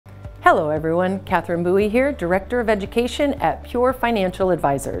Hello everyone, Kathryn Bowie here, Director of Education at Pure Financial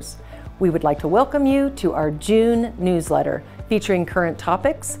Advisors. We would like to welcome you to our June newsletter featuring current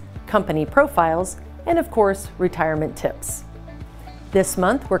topics, company profiles, and of course, retirement tips. This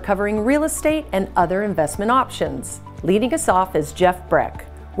month, we're covering real estate and other investment options. Leading us off is Jeff Breck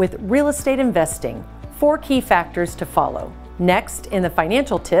with Real Estate Investing, 4 key factors to follow. Next, in the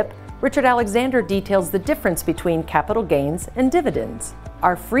financial tip, Richard Alexander details the difference between capital gains and dividends.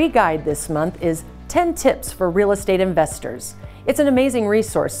 Our free guide this month is 10 tips for real estate investors. It's an amazing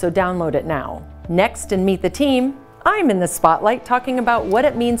resource, so download it now. Next, in Meet the Team, I'm in the spotlight talking about what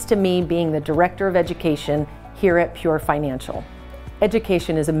it means to me being the Director of Education here at Pure Financial.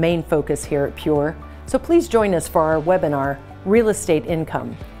 Education is a main focus here at Pure, so please join us for our webinar, Real Estate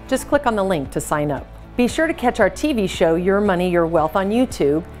Income. Just click on the link to sign up. Be sure to catch our TV show, Your Money, Your Wealth on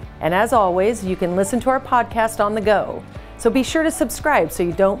YouTube, and as always, you can listen to our podcast on the go. So be sure to subscribe so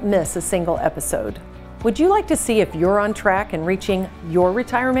you don't miss a single episode. Would you like to see if you're on track in reaching your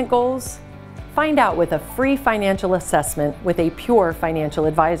retirement goals? Find out with a free financial assessment with a Pure Financial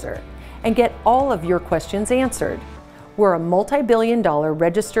Advisor and get all of your questions answered. We're a multi-billion-dollar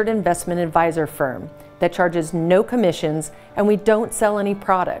registered investment advisor firm that charges no commissions, and we don't sell any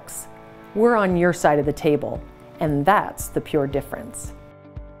products. We're on your side of the table, and that's the Pure difference.